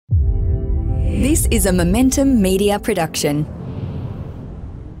This is a Momentum Media production.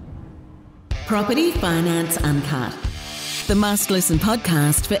 Property Finance Uncut, the must-listen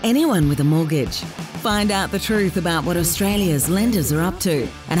podcast for anyone with a mortgage. Find out the truth about what Australia's lenders are up to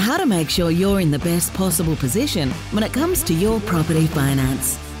and how to make sure you're in the best possible position when it comes to your property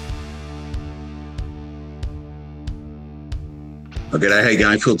finance. Well, g'day, how you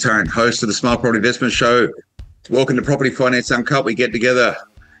going? Phil Tarrant, host of the Smart Property Investment Show. Welcome to Property Finance Uncut. We get together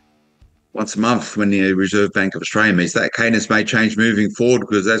once a month when the Reserve Bank of Australia meets. That cadence may change moving forward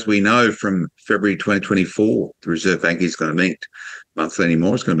because, as we know, from February 2024, the Reserve Bank is going to meet monthly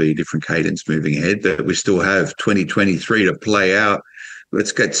anymore. It's going to be a different cadence moving ahead, but we still have 2023 to play out.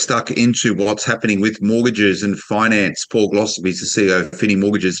 Let's get stuck into what's happening with mortgages and finance. Paul Glossop is the CEO of Finni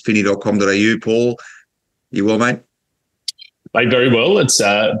Mortgages, finni.com.au. Paul, you well, mate? Mate, very well. It's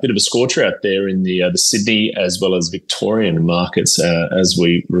a bit of a scorcher out there in the Sydney as well as Victorian markets as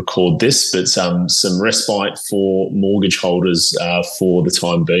we record this, but some respite for mortgage holders for the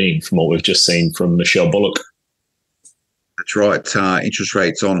time being from what we've just seen from Michelle Bullock. That's right. Interest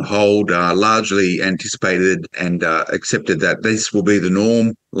rates on hold, largely anticipated and accepted that this will be the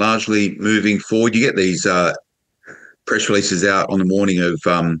norm, largely moving forward. You get these press releases out on the morning of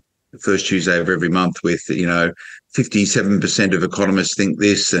the first Tuesday of every month with, 57% of economists think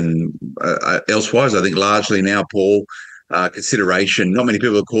this, and elsewise, I think largely now, Paul, consideration. Not many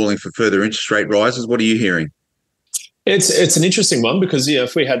people are calling for further interest rate rises. What are you hearing? It's an interesting one because,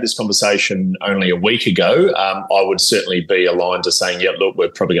 if we had this conversation only a week ago, I would certainly be aligned to saying, look, we're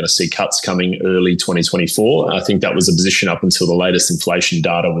probably going to see cuts coming early 2024. I think that was a position up until the latest inflation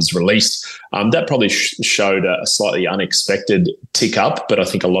data was released. That probably showed a slightly unexpected tick up, but I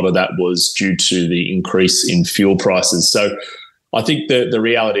think a lot of that was due to the increase in fuel prices. So I think the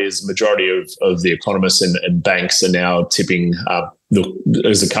reality is majority of the economists and banks are now tipping look,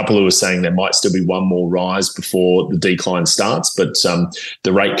 there's a couple who are saying there might still be one more rise before the decline starts, but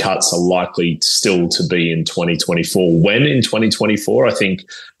the rate cuts are likely still to be in 2024. When in 2024? I think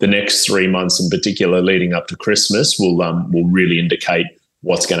the next 3 months in particular leading up to Christmas will really indicate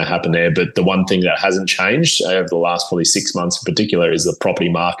what's going to happen there. But the one thing that hasn't changed over the last probably 6 months in particular is the property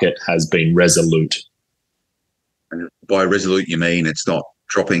market has been resolute. And by resolute, you mean it's not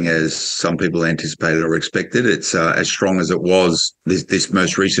dropping as some people anticipated or expected? It's as strong as it was this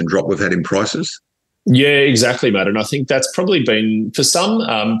most recent drop we've had in prices? Yeah, exactly, Matt. And I think that's probably been, for some,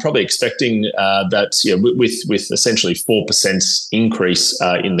 probably expecting that with essentially 4% increase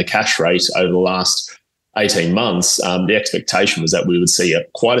in the cash rate over the last 18 months, the expectation was that we would see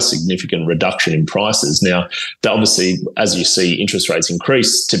quite a significant reduction in prices. Now, that obviously, as you see interest rates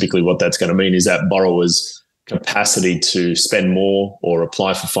increase, typically what that's going to mean is that borrowers' capacity to spend more or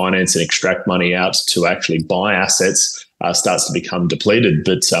apply for finance and extract money out to actually buy assets starts to become depleted.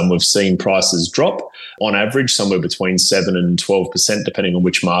 But we've seen prices drop on average somewhere between 7 and 12%, depending on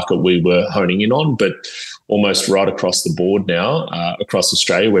which market we were honing in on. But almost right across the board now, across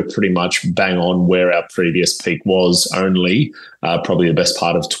Australia, we're pretty much bang on where our previous peak was only probably the best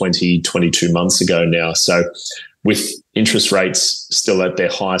part of 22 months ago now. So with interest rates still at their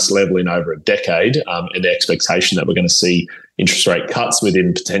highest level in over a decade, and the expectation that we're going to see interest rate cuts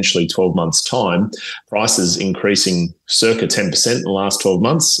within potentially 12 months' time, prices increasing circa 10% in the last 12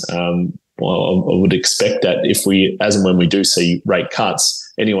 months, well, I would expect that as and when we do see rate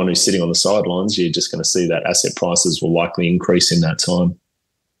cuts, anyone who's sitting on the sidelines, you're just going to see that asset prices will likely increase in that time.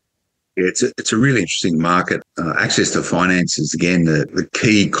 Yeah, it's a really interesting market. Access to finance is, again, the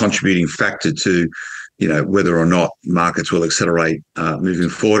key contributing factor to whether or not markets will accelerate moving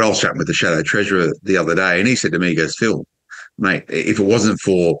forward. I was chatting with the Shadow Treasurer the other day, and he said to me, he goes, Phil, mate, if it wasn't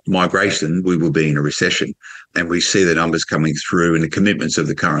for migration, we would be in a recession. And we see the numbers coming through and the commitments of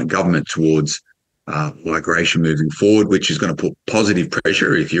the current government towards migration moving forward, which is going to put positive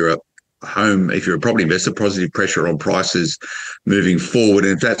pressure if you're a property investor, positive pressure on prices moving forward.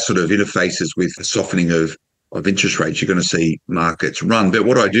 And if that sort of interfaces with the softening of interest rates, you're going to see markets run. But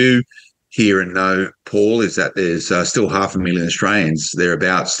what I do hear and know, Paul, is that there's still 500,000 Australians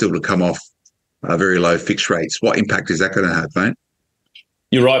thereabouts still to come off very low fixed rates. What impact is that going to have, mate?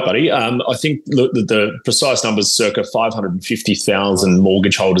 You're right, buddy. I think the precise numbers, circa 550,000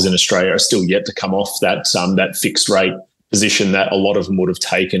 mortgage holders in Australia are still yet to come off that fixed rate position that a lot of them would have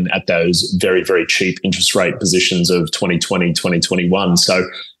taken at those very, very cheap interest rate positions of 2020, 2021. So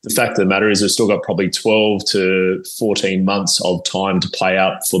the fact of the matter is we've still got probably 12 to 14 months of time to play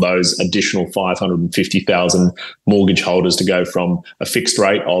out for those additional 550,000 mortgage holders to go from a fixed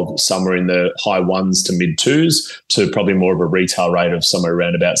rate of somewhere in the high ones to mid twos to probably more of a retail rate of somewhere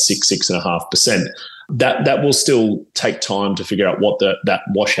around about 6.5%. That will still take time to figure out what that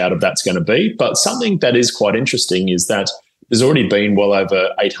washout of that's going to be. But something that is quite interesting is that there's already been well over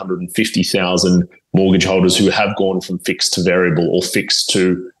 850,000 mortgage holders who have gone from fixed to variable or fixed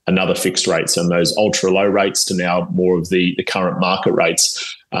to another fixed rates, and those ultra low rates to now more of the current market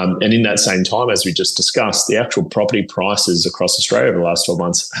rates. And in that same time, as we just discussed, the actual property prices across Australia over the last 12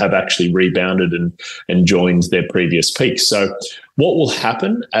 months have actually rebounded and joined their previous peaks. So what will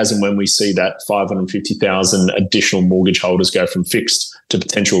happen as and when we see that 550,000 additional mortgage holders go from fixed to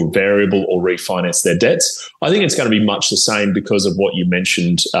potential variable or refinance their debts? I think it's going to be much the same because of what you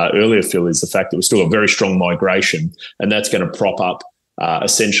mentioned earlier, Phil, is the fact that we're still a very strong migration, and that's going to prop up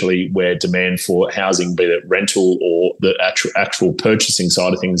essentially where demand for housing, be it rental or the actual purchasing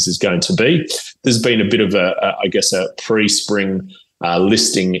side of things, is going to be. There's been a bit of a pre-spring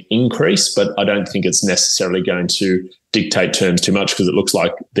listing increase, but I don't think it's necessarily going to dictate terms too much because it looks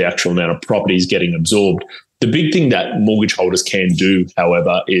like the actual amount of property is getting absorbed. The big thing that mortgage holders can do,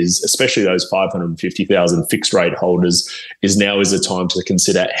 however, is especially those 550,000 fixed rate holders, is a time to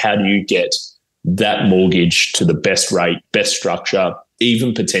consider how do you get that mortgage to the best rate, best structure,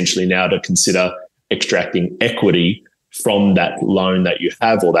 even potentially now to consider extracting equity from that loan that you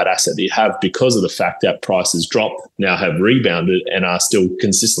have or that asset that you have, because of the fact that prices drop, now have rebounded and are still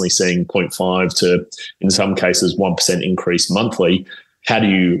consistently seeing 0.5 to, in some cases, 1% increase monthly. How do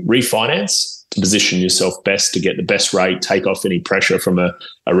you refinance to position yourself best to get the best rate, take off any pressure from a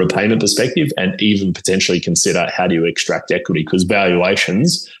repayment perspective, and even potentially consider how do you extract equity, because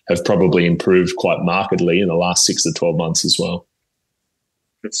valuations have probably improved quite markedly in the last 6 to 12 months as well.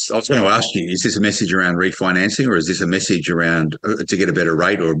 I was going to ask you, is this a message around refinancing, or is this a message around to get a better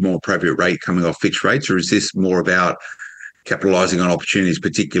rate or a more appropriate rate coming off fixed rates, or is this more about capitalising on opportunities,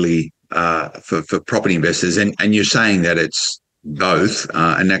 particularly for property investors? And you're saying that it's both,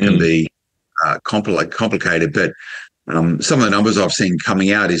 and that can be complicated, but some of the numbers I've seen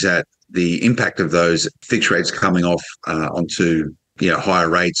coming out is that the impact of those fixed rates coming off onto higher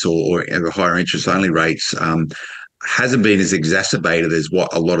rates or higher interest only rates hasn't been as exacerbated as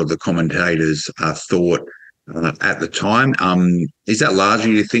what a lot of the commentators thought at the time. Is that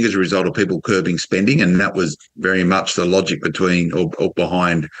largely, you think, as a result of people curbing spending, and that was very much the logic between or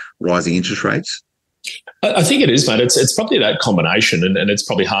behind rising interest rates? I think it is, mate. It's probably that combination, and it's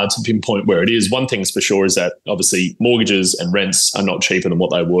probably hard to pinpoint where it is. One thing's for sure is that obviously mortgages and rents are not cheaper than what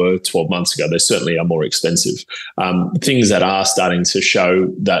they were 12 months ago. They certainly are more expensive. Things that are starting to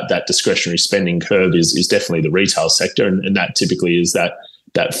show that discretionary spending curve is definitely the retail sector, and that typically is that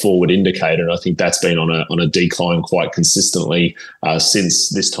forward indicator. And I think that's been on a decline quite consistently since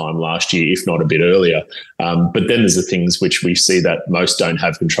this time last year, if not a bit earlier. But then there's the things which we see that most don't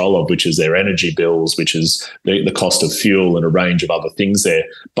have control of, which is their energy bills, which is the cost of fuel and a range of other things there.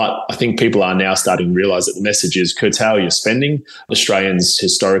 But I think people are now starting to realise that the message is curtail your spending. Australians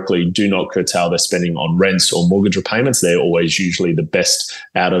historically do not curtail their spending on rents or mortgage repayments. They're always usually the best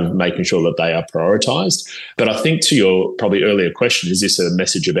out of making sure that they are prioritised. But I think to your probably earlier question, is this a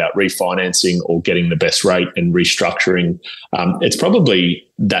message about refinancing or getting the best rate and restructuring? It's probably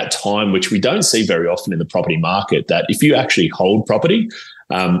that time which we don't see very often in the property market, that if you actually hold property,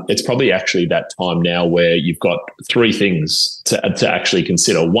 it's probably actually that time now where you've got three things to actually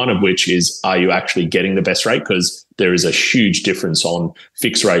consider. One of which is, are you actually getting the best rate? Because there is a huge difference on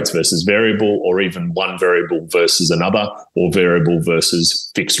fixed rates versus variable, or even one variable versus another, or variable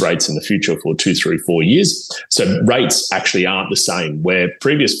versus fixed rates in the future for 2, 3, 4 years. So rates actually aren't the same, where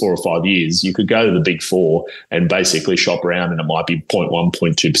previous 4 or 5 years, you could go to the big four and basically shop around and it might be 0.1,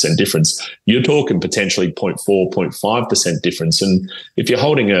 0.2% difference. You're talking potentially 0.4, 0.5% difference. And if you're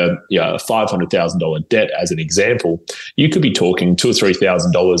holding a $500,000 debt as an example, you could be talking $2,000 or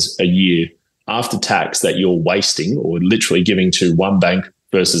 $3,000 a year after tax that you're wasting or literally giving to one bank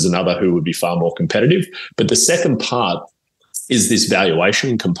versus another who would be far more competitive. But the second part is this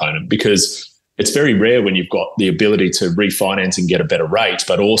valuation component, because it's very rare when you've got the ability to refinance and get a better rate,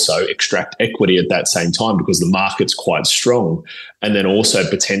 but also extract equity at that same time because the market's quite strong. And then also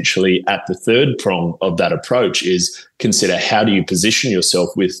potentially at the third prong of that approach is consider how do you position yourself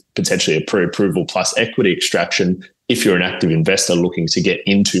with potentially a pre-approval plus equity extraction if you're an active investor looking to get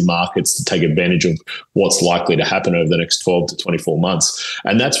into markets to take advantage of what's likely to happen over the next 12 to 24 months.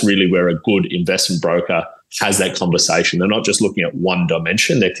 And that's really where a good investment broker has that conversation. They're not just looking at one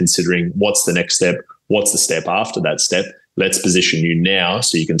dimension. They're considering what's the next step, what's the step after that step. Let's position you now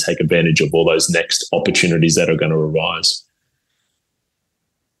so you can take advantage of all those next opportunities that are going to arise.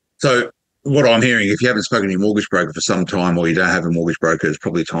 So what I'm hearing, if you haven't spoken to your mortgage broker for some time, or you don't have a mortgage broker, it's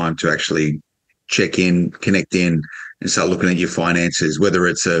probably time to actually check in, connect in, and start looking at your finances, whether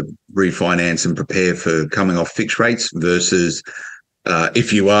it's a refinance and prepare for coming off fixed rates versus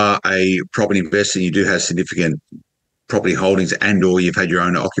if you are a property investor and you do have significant property holdings and or you've had your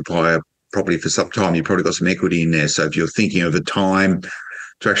own occupier property for some time, you've probably got some equity in there. So if you're thinking of a time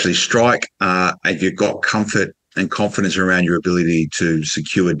to actually strike, and you've got comfort and confidence around your ability to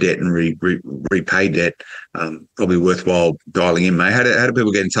secure debt and repay debt, probably worthwhile dialing in, mate. How do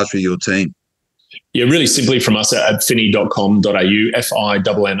people get in touch with your team? Yeah, really simply from us at finni.com.au,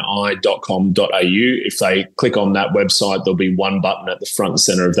 finni.com.au. If they click on that website, there'll be one button at the front and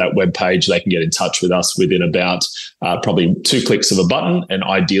center of that web page. They can get in touch with us within about probably 2 clicks of a button. And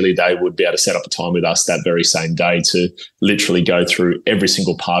ideally, they would be able to set up a time with us that very same day to literally go through every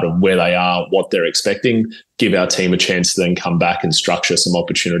single part of where they are, what they're expecting, give our team a chance to then come back and structure some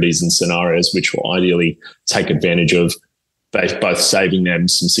opportunities and scenarios which will ideally take advantage of both saving them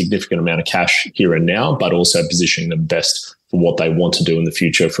some significant amount of cash here and now, but also positioning them best for what they want to do in the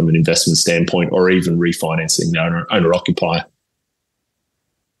future from an investment standpoint, or even refinancing the owner-occupier.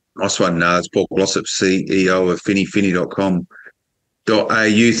 Nice one. It's Paul Glossop, CEO of Finni, finni.com.au.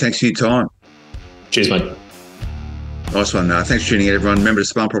 Thanks for your time. Cheers, mate. Nice one. Thanks for tuning in, everyone. Remember,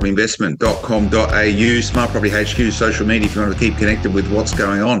 smartpropertyinvestment.com.au, Smart Property HQ, social media if you want to keep connected with what's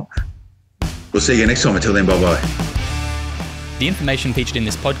going on. We'll see you again next time. Until then, bye-bye. The information featured in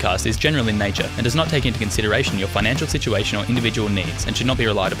this podcast is general in nature and does not take into consideration your financial situation or individual needs and should not be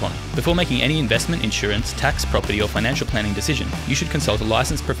relied upon. Before making any investment, insurance, tax, property or financial planning decision, you should consult a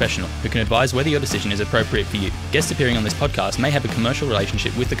licensed professional who can advise whether your decision is appropriate for you. Guests appearing on this podcast may have a commercial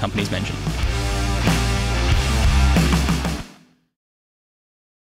relationship with the companies mentioned.